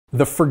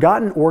The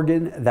forgotten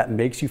organ that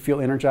makes you feel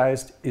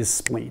energized is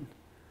spleen.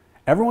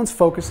 Everyone's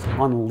focused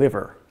on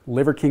liver.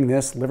 Liver king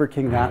this, liver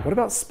king that. What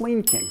about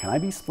spleen king? Can I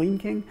be spleen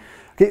king?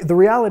 Okay, the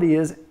reality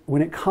is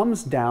when it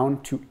comes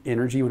down to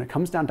energy, when it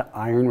comes down to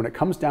iron, when it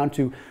comes down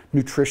to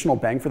nutritional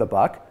bang for the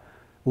buck,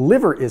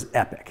 liver is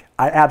epic.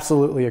 I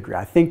absolutely agree.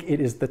 I think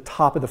it is the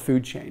top of the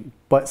food chain.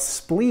 But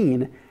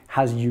spleen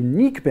has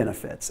unique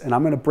benefits, and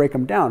I'm going to break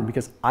them down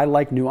because I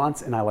like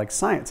nuance and I like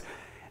science.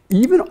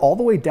 Even all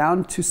the way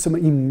down to some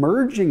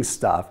emerging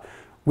stuff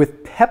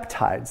with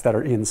peptides that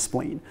are in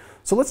spleen.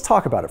 So let's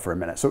talk about it for a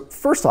minute. So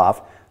first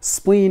off,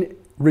 spleen,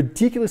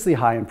 ridiculously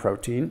high in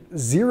protein,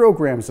 0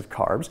 grams of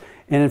carbs,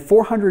 and in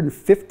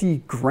 450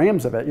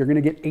 grams of it, you're gonna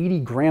get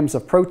 80 grams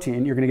of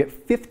protein, you're gonna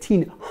get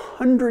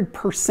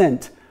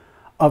 1,500%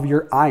 of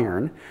your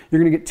iron, you're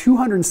gonna get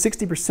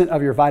 260%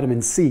 of your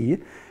vitamin C,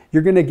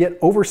 you're gonna get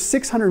over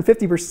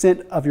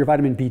 650% of your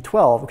vitamin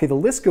B12. Okay, the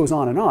list goes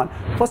on.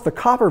 Plus the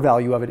copper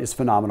value of it is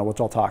phenomenal, which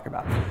I'll talk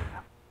about.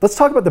 Let's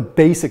talk about the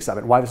basics of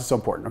it, why this is so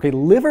important. Okay,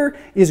 liver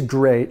is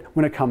great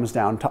when it comes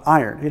down to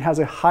iron. It has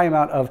a high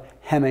amount of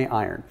Heme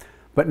iron,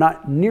 but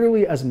not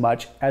nearly as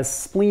much as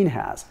spleen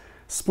has.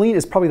 Spleen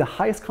is probably the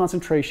highest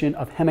concentration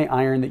of Heme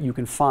iron that you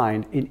can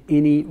find in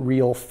any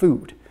real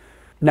food.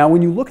 Now,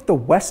 when you look at the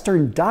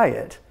Western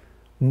diet,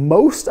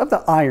 most of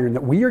the iron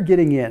that we are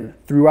getting in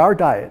through our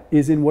diet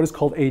is in what is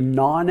called a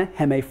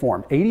non-Heme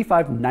form.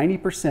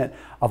 85–90%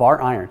 of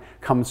our iron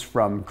comes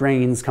from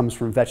grains, comes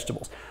from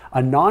vegetables.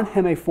 A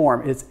non-Heme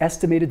form, it's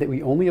estimated that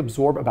we only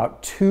absorb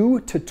about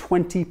 2 to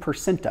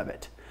 20% of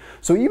it.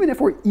 So even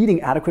if we're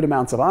eating adequate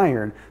amounts of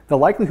iron, the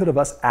likelihood of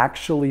us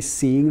actually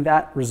seeing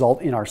that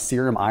result in our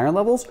serum iron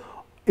levels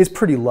is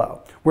pretty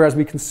low. Whereas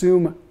we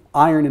consume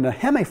iron in a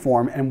Heme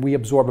form and we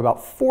absorb about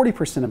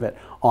 40% of it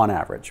on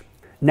average.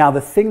 Now,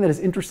 the thing that is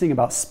interesting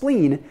about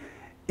spleen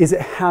is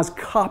it has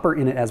copper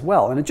in it as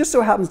well. And it just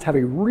so happens to have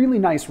a really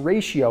nice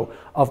ratio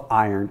of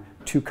iron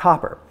to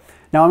copper.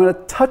 Now, I'm going to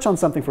touch on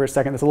something for a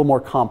second that's a little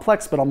more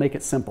complex, but I'll make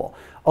it simple.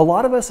 A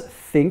lot of us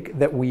think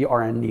that we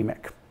are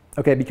anemic,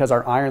 okay, because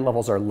our iron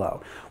levels are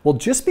low. Well,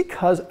 just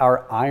because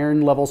our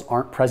iron levels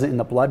aren't present in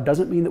the blood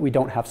doesn't mean that we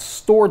don't have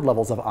stored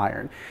levels of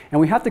iron.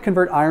 And we have to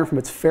convert iron from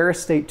its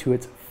ferrous state to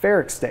its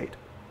ferric state.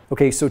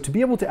 Okay, so to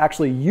be able to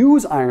actually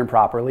use iron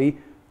properly,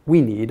 we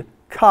need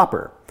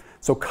copper.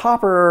 So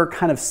copper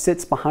kind of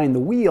sits behind the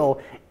wheel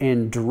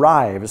and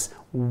drives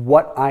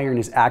what iron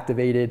is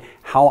activated,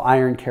 how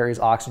iron carries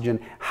oxygen,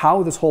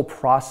 how this whole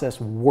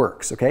process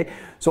works, okay?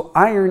 So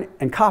iron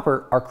and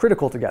copper are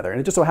critical together, and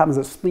it just so happens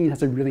that spleen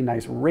has a really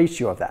nice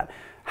ratio of that.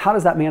 How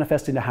does that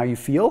manifest into how you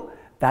feel?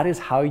 That is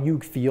how you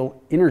feel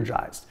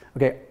energized.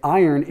 Okay,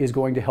 iron is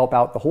going to help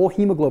out the whole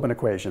hemoglobin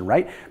equation,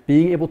 right?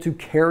 Being able to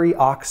carry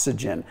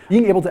oxygen,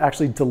 being able to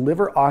actually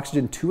deliver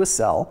oxygen to a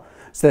cell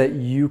so that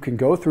you can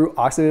go through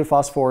oxidative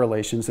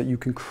phosphorylation so that you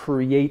can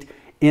create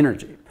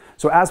energy.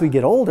 So as we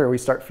get older, we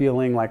start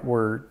feeling like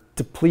we're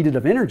depleted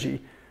of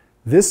energy.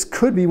 This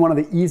could be one of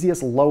the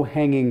easiest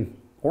low-hanging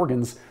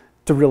organs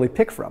to really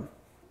pick from.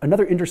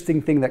 Another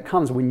interesting thing that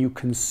comes when you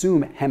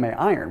consume Heme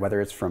iron, whether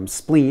it's from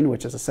spleen,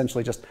 which is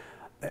essentially just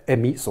a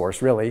meat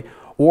source really,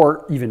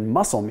 or even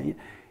muscle meat,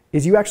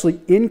 is you actually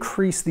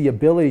increase the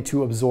ability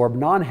to absorb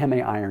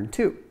non-Heme iron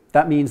too.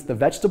 That means the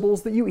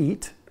vegetables that you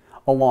eat,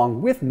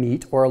 along with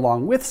meat or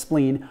along with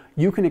spleen,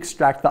 you can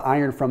extract the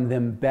iron from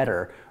them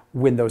better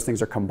when those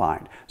things are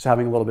combined. So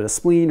having a little bit of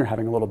spleen or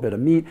having a little bit of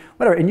meat,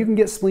 whatever, and you can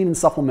get spleen in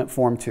supplement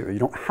form too. You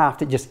don't have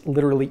to just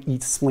literally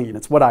eat spleen.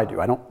 It's what I do.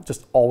 I don't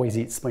just always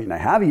eat spleen. I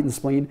have eaten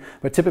spleen,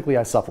 but typically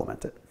I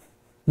supplement it.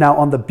 Now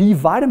on the B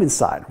vitamin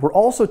side, we're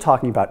also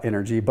talking about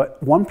energy,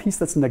 but one piece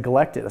that's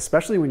neglected,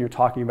 especially when you're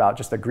talking about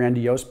just a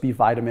grandiose B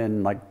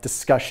vitamin like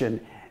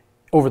discussion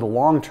over the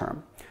long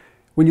term.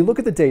 When you look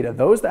at the data,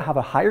 those that have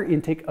a higher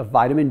intake of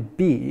vitamin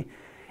B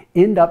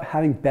end up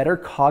having better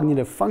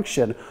cognitive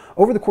function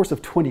over the course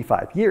of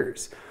 25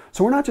 years.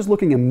 So we're not just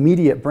looking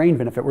immediate brain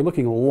benefit, we're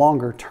looking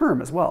longer term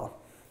as well.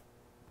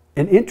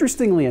 And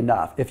interestingly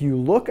enough, if you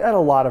look at a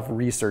lot of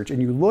research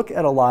and you look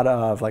at a lot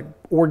of like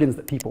organs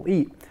that people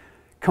eat,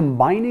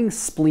 combining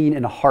spleen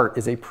and heart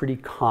is a pretty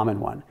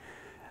common one.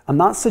 I'm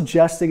not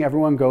suggesting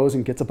everyone goes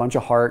and gets a bunch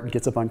of heart and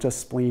gets a bunch of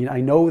spleen. I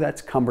know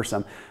that's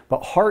cumbersome,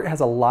 but heart has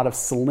a lot of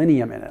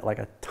selenium in it, like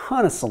a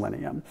ton of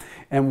selenium.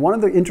 And one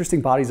of the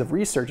interesting bodies of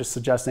research is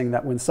suggesting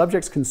that when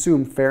subjects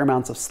consume fair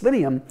amounts of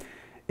selenium,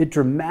 it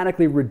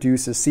dramatically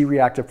reduces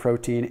C-reactive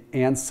protein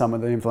and some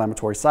of the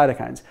inflammatory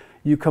cytokines.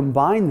 You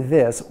combine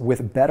this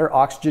with better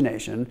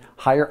oxygenation,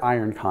 higher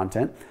iron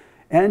content,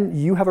 and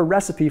you have a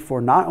recipe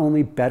for not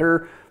only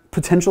better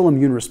potential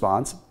immune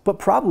response, but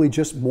probably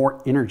just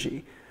more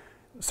energy.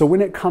 So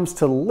when it comes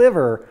to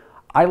liver,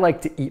 I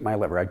like to eat my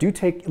liver. I do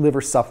take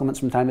liver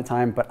supplements from time to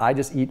time, but I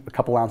just eat a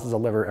couple ounces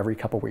of liver every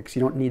couple weeks. You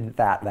don't need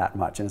that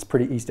much, and it's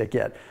pretty easy to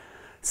get.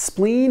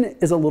 Spleen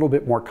is a little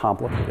bit more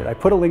complicated. I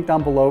put a link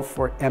down below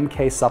for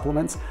MK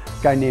Supplements.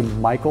 A guy named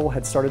Michael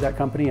had started that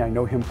company. I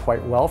know him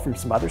quite well from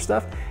some other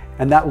stuff,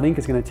 and that link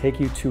is going to take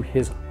you to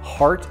his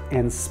heart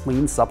and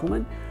spleen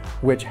supplement.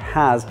 which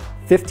has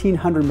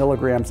 1,500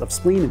 milligrams of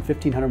spleen and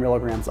 1,500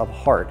 milligrams of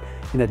heart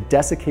in a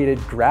desiccated,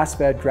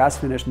 grass-fed,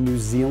 grass-finished New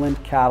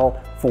Zealand cattle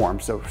form.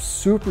 So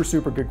super,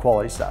 super good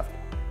quality stuff.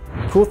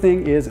 Cool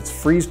thing is it's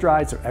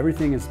freeze-dried, so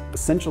everything is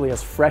essentially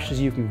as fresh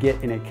as you can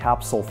get in a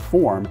capsule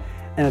form,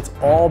 and it's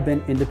all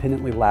been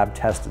independently lab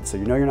tested, so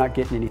you know you're not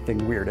getting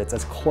anything weird. It's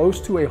as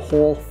close to a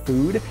whole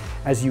food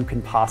as you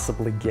can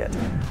possibly get.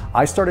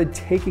 I started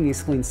taking a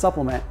spleen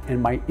supplement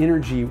and my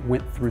energy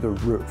went through the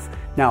roof.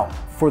 Now,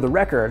 for the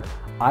record,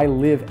 I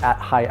live at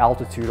high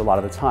altitude a lot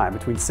of the time,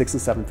 between 6,000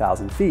 and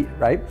 7,000 feet,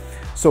 right?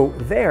 So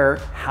there,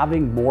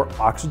 having more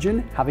oxygen,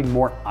 having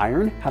more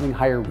iron, having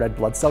higher red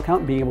blood cell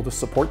count, being able to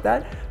support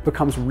that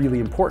becomes really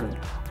important.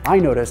 I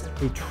noticed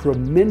a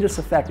tremendous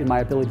effect in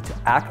my ability to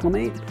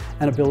acclimate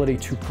and ability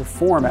to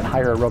perform at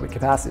higher aerobic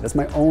capacity. That's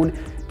my own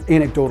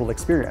anecdotal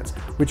experience,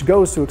 which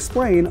goes to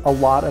explain a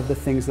lot of the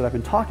things that I've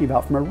been talking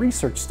about from a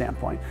research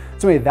standpoint.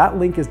 So anyway, that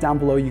link is down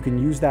below. You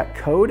can use that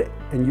code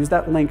and use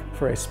that link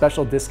for a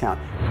special discount.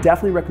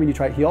 Definitely recommend you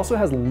try it. He also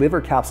has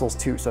liver capsules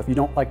too. So if you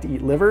don't like to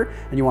eat liver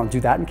and you want to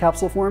do that in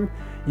capsule form,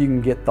 you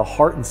can get the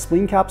heart and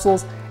spleen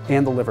capsules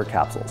and the liver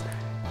capsules.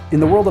 In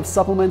the world of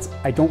supplements,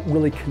 I don't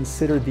really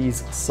consider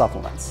these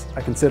supplements.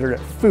 I consider it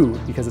food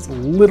because it's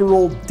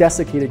literal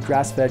desiccated,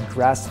 grass-fed,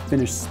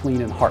 grass-finished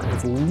spleen and heart.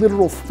 It's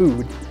literal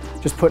food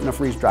just put in a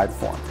freeze-dried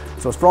form.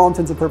 So for all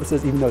intents and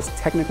purposes, even though it's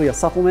technically a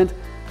supplement,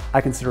 I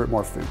consider it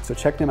more food. So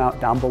check them out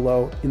down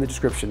below in the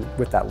description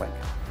with that link.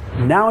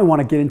 Now I want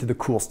to get into the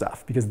cool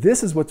stuff because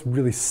this is what's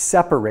really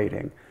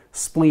separating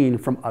spleen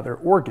from other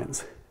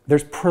organs.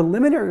 There's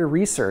preliminary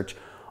research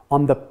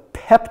on the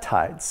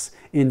peptides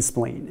in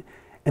spleen.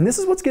 And this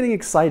is what's getting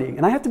exciting.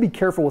 And I have to be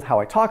careful with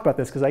how I talk about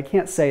this because I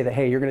can't say that,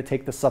 hey, you're going to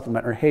take this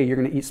supplement or hey, you're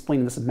going to eat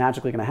spleen and this is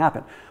magically going to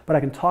happen. But I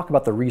can talk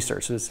about the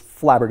research. This is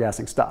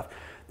flabbergasting stuff.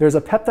 There's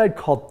a peptide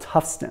called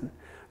tufstin,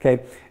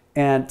 okay?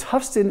 And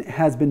tufstin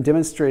has been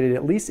demonstrated,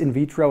 at least in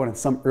vitro and in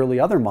some early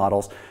other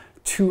models,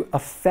 to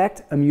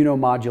affect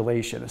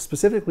immunomodulation,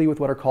 specifically with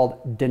what are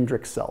called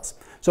dendritic cells.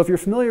 So if you're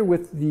familiar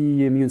with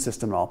the immune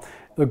system at all,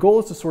 the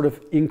goal is to sort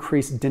of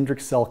increase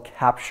dendritic cell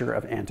capture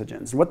of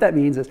antigens. And what that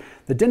means is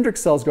the dendritic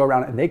cells go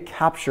around and they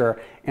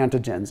capture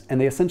antigens and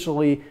they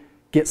essentially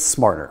get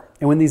smarter.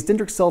 And when these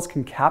dendritic cells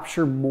can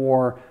capture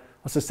more,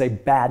 let's just say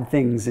bad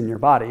things in your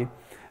body,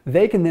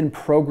 they can then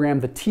program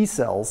the T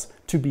cells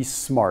to be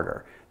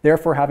smarter,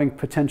 therefore having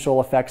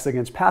potential effects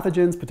against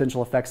pathogens,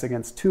 potential effects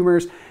against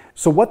tumors.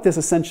 So what this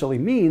essentially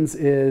means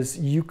is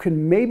you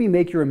can maybe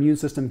make your immune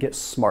system get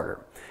smarter.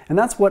 And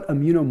that's what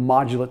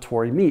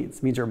immunomodulatory means.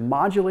 It means you're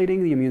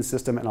modulating the immune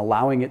system and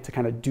allowing it to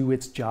kind of do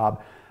its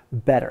job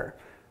better.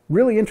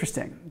 Really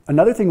interesting.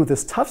 Another thing with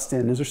this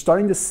tufstin is they're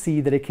starting to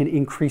see that it can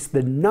increase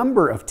the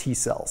number of T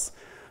cells.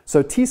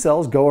 So T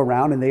cells go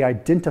around and they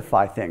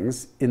identify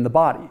things in the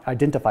body,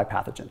 identify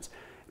pathogens.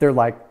 They're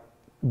like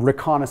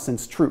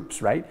reconnaissance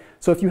troops, right?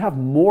 So if you have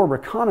more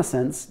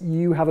reconnaissance,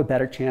 you have a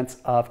better chance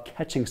of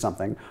catching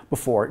something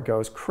before it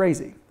goes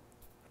crazy.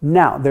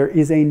 Now, there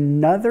is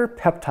another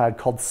peptide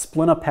called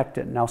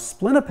splenopectin. Now,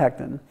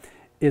 splenopectin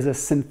is a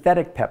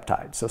synthetic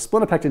peptide. So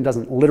splenopectin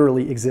doesn't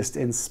literally exist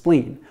in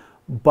spleen,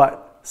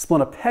 but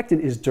splenopectin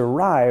is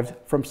derived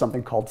from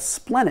something called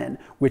splenin,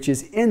 which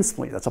is in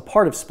spleen. That's a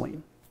part of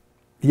spleen.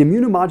 The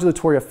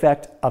immunomodulatory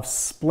effect of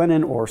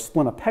splenin, or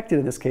splenopectin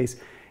in this case,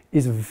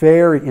 is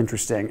very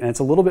interesting, and it's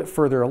a little bit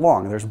further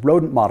along. There's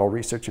rodent model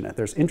research in it.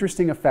 There's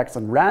interesting effects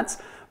on rats,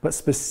 but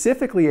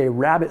specifically a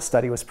rabbit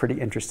study was pretty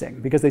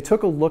interesting because they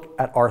took a look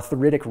at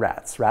arthritic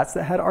rats, rats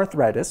that had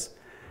arthritis,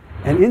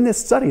 and in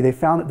this study they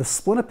found that the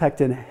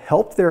splenopectin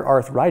helped their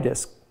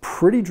arthritis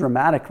pretty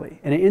dramatically,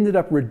 and it ended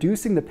up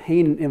reducing the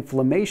pain and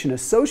inflammation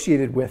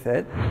associated with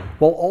it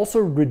while also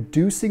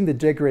reducing the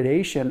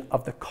degradation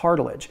of the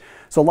cartilage.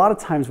 So a lot of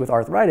times with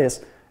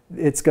arthritis,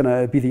 it's going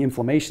to be the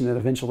inflammation that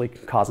eventually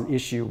can cause an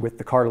issue with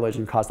the cartilage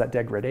and cause that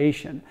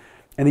degradation.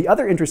 And the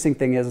other interesting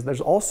thing is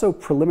there's also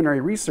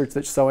preliminary research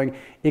that's showing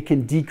it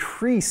can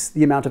decrease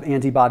the amount of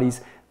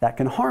antibodies that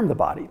can harm the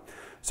body.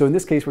 So in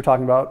this case, we're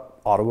talking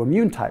about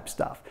autoimmune type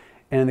stuff.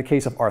 And in the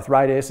case of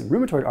arthritis and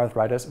rheumatoid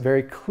arthritis,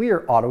 very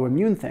clear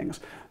autoimmune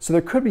things. So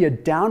there could be a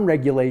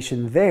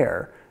downregulation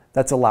there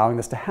that's allowing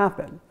this to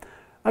happen.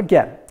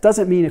 Again,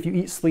 doesn't mean if you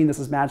eat spleen, this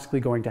is magically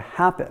going to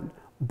happen.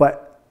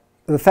 But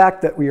the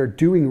fact that we are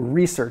doing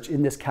research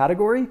in this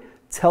category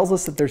tells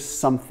us that there's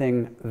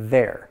something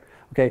there.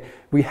 Okay,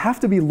 we have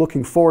to be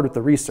looking forward with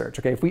the research.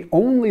 Okay, if we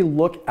only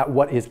look at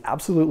what is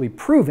absolutely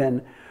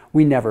proven,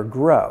 we never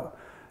grow.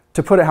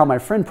 To put it how my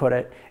friend put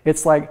it,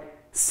 it's like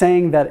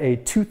saying that a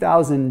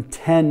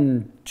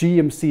 2010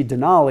 GMC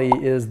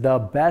Denali is the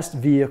best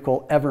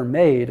vehicle ever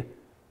made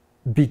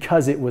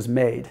because it was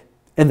made,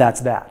 and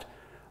that's that.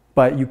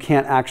 But you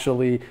can't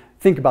actually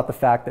think about the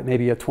fact that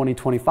maybe a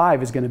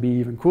 2025 is going to be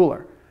even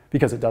cooler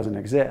because it doesn't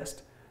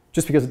exist.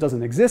 Just because it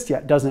doesn't exist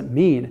yet doesn't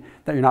mean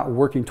that you're not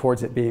working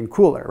towards it being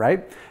cooler,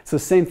 right? So the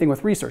same thing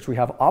with research. We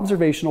have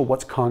observational,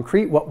 what's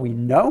concrete, what we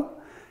know,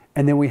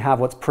 and then we have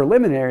what's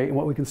preliminary and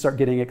what we can start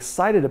getting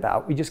excited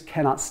about. We just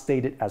cannot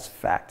state it as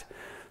fact.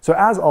 So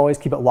as always,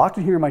 keep it locked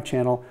in here on my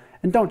channel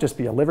And don't just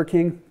be a liver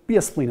king, be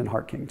a spleen and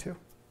heart king too.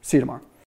 See you tomorrow.